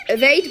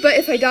VID, but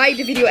if I die,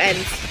 the video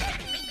ends.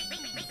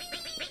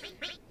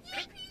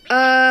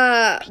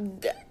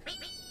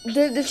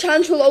 The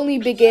challenge will only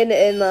begin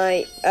in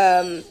like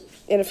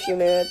in a few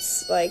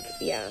minutes. Like,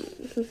 yeah.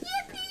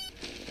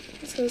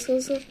 Let's go.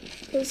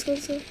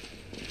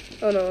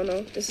 Oh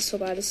no, this is so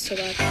bad.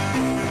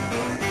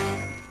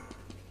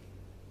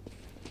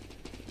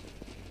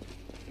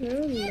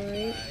 Never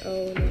mind.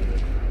 Oh no.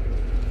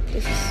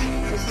 This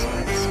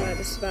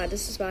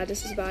is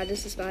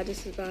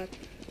bad.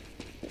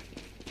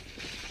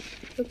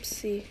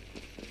 Oopsie.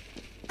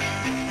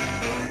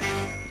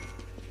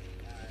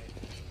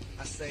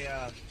 I say,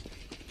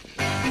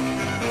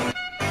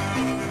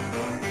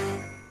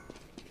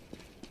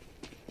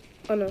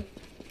 Oh no.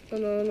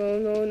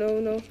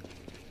 No.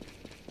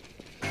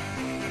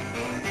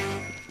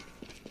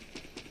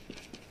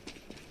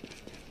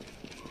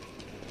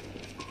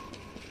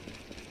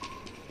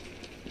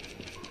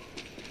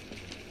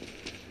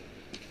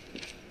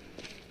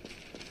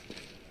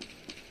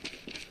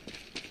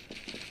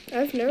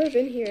 I've never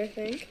been here, I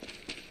think.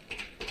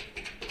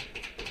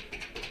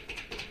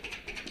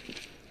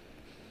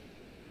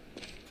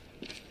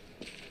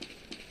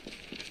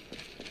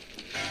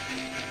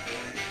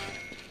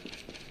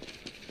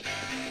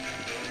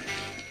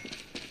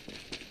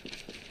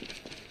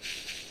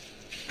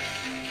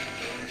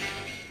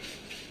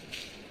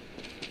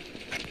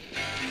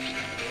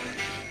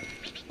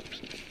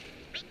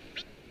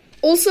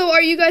 Also,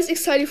 are you guys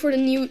excited for the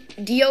new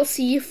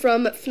DLC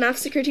from FNAF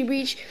Security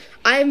Breach?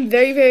 I'm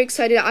very, very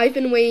excited. I've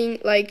been waiting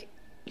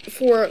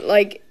for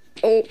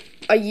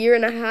a year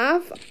and a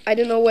half. I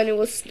don't know when it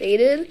was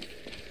stated,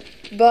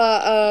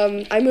 but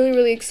I'm really,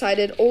 really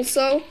excited.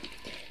 Also,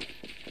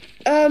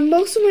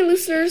 most of my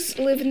listeners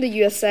live in the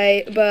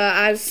USA, but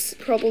as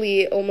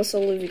probably almost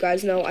all of you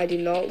guys know, I do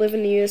not live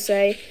in the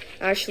USA.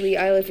 Actually,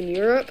 I live in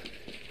Europe.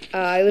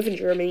 I live in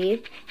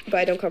Germany, but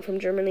I don't come from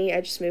Germany.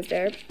 I just moved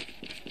there,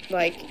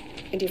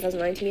 in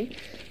 2019.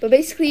 But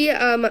basically,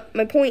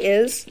 my point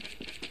is,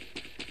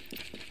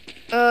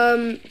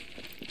 I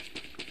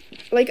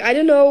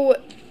don't know,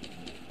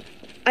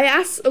 I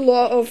asked a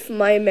lot of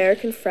my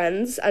American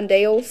friends, and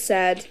they all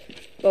said,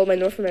 well, my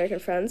North American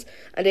friends,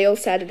 and they all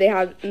said that they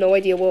had no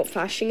idea what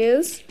phashing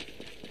is.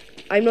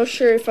 I'm not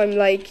sure if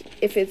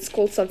if it's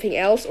called something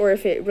else, or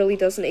if it really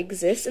doesn't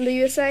exist in the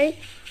USA,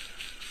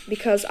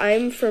 because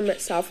I'm from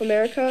South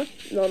America,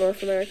 not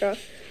North America.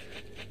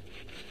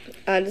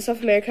 And in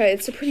South America,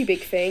 it's a pretty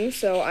big thing,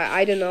 so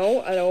I don't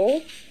know at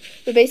all.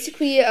 But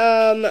basically,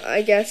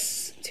 I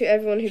guess to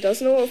everyone who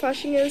doesn't know what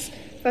phashing is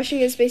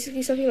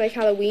basically something like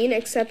Halloween,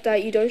 except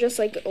that you don't just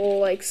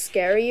all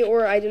scary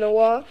or I don't know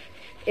what.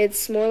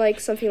 It's more like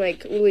something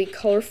really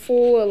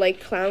colorful,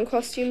 like clown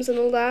costumes and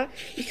all that.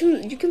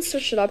 You can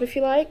search it up if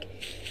you like.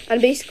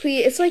 And basically,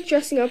 it's like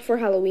dressing up for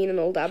Halloween and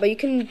all that, but you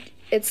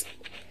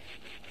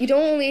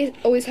don't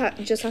always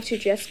just have to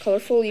dress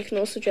colorful. You can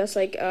also dress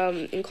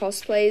in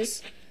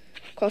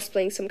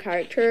cosplaying some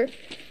character,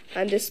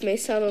 and this may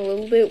sound a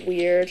little bit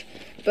weird,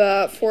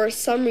 but for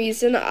some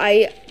reason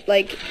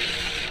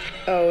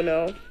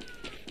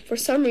for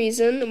some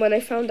reason when I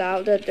found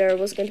out that there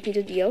was going to be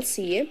the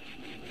DLC,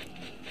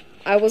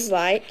 I was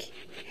like,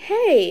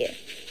 hey,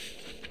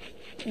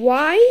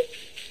 why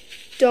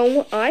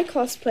don't I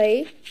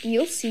cosplay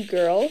DLC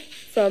girl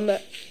from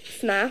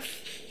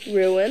FNAF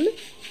Ruin,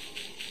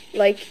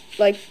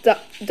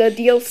 the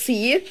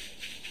DLC?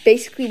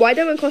 Basically, why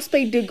don't I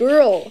cosplay the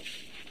girl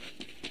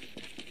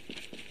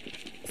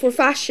for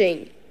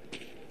phashing?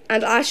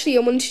 And actually,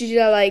 I wanted to do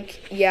that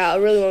a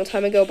really long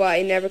time ago, but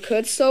I never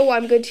could. So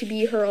I'm going to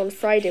be her on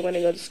Friday when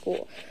I go to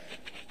school.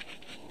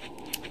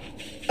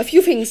 A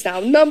few things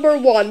now. Number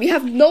one, we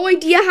have no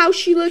idea how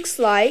she looks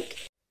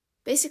like.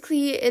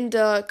 Basically, in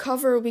the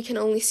cover, we can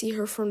only see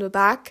her from the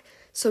back.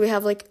 So we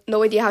have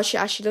no idea how she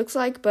actually looks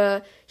like,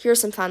 but here are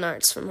some fan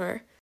arts from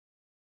her.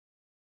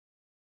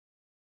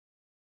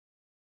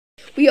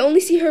 We only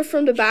see her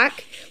from the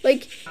back.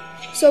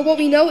 So what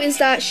we know is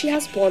that she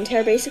has blonde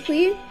hair,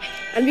 basically.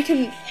 And we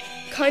can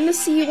kind of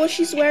see what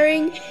she's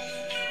wearing.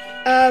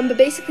 But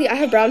basically, I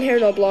have brown hair,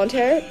 not blonde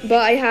hair.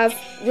 But I have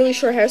really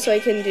short hair, so I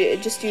can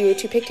just do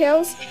two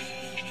pigtails.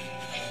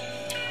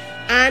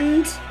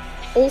 And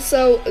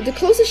also, the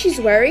clothes that she's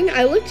wearing,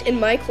 I looked in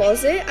my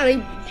closet, and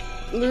I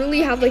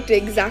literally have the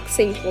exact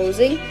same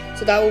clothing.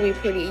 So that will be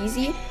pretty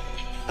easy.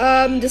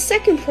 The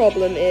second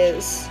problem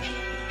is,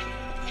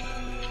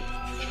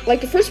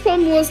 the first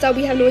problem was that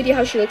we have no idea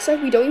how she looks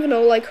like. We don't even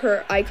know,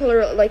 her eye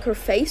color, her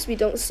face. We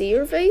don't see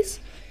her face.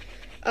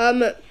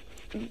 And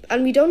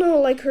we don't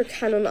know, her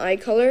canon eye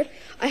color.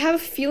 I have a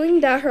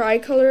feeling that her eye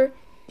color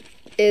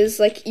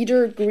is,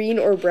 either green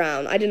or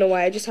brown. I don't know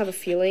why, I just have a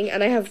feeling.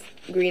 And I have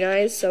green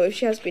eyes, so if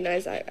she has green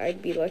eyes,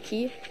 I'd be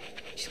lucky.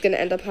 She's gonna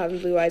end up having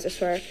blue eyes, I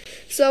swear.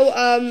 So,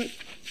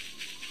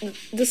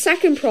 the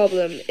second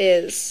problem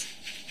is,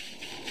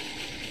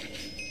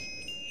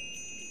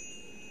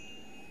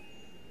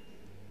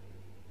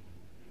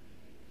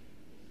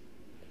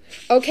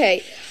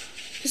 okay,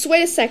 just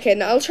wait a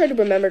second. I'll try to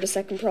remember the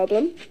second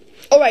problem.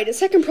 Alright, the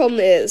second problem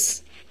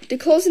is the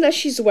clothing that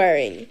she's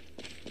wearing.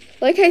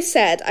 Like I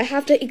said, I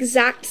have the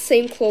exact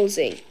same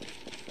clothing.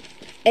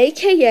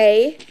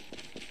 AKA...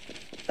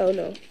 Oh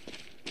no.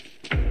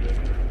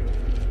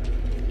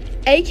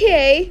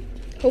 AKA...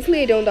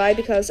 Hopefully I don't die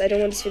because I don't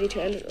want this video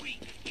to end.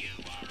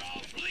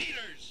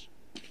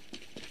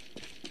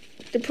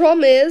 The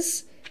problem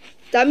is,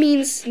 that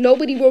means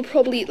nobody will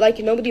probably, like,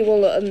 nobody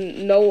will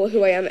know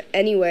who I am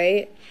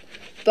anyway.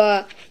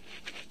 But,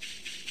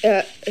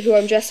 who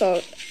I'm dressed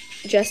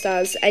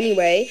as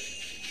anyway.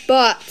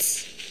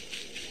 But,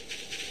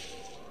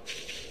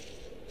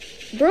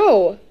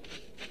 bro,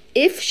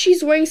 if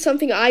she's wearing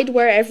something I'd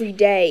wear every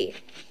day,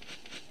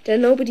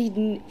 then nobody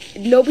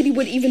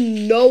would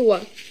even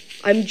know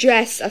I'm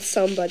dressed as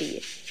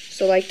somebody.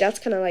 So, like, that's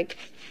kind of like,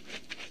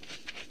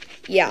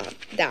 yeah,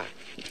 that.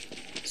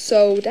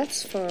 So,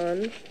 that's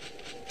fun.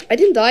 I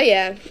didn't die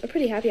yet. I'm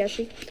pretty happy,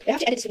 actually. I have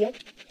to edit this video.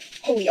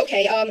 Holy,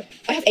 okay,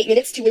 I have 8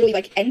 minutes to literally,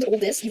 like, end all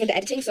this, even the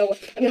editing, so I'm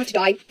gonna have to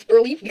die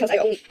early, because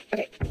okay.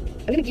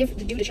 I'm gonna give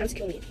the dude a chance to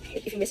kill me.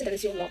 If you miss it, then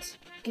it's your loss.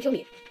 You can kill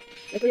me.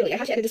 Like, really, I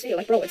have to edit this video.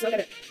 Like, bro, it's not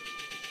gonna...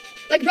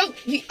 Like, bro,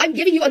 I'm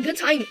giving you a good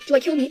time to,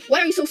 like, kill me. Why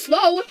are you so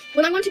slow?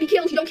 When I want to be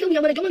killed, you don't kill me.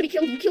 And when I don't want to be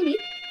killed, you kill me.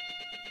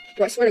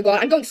 Bro, I swear to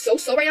God, I'm going so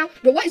slow right now.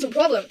 Bro, what is the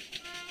problem?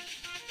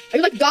 Are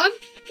you, like, dumb?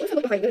 What if I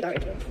look behind me?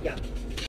 Yeah.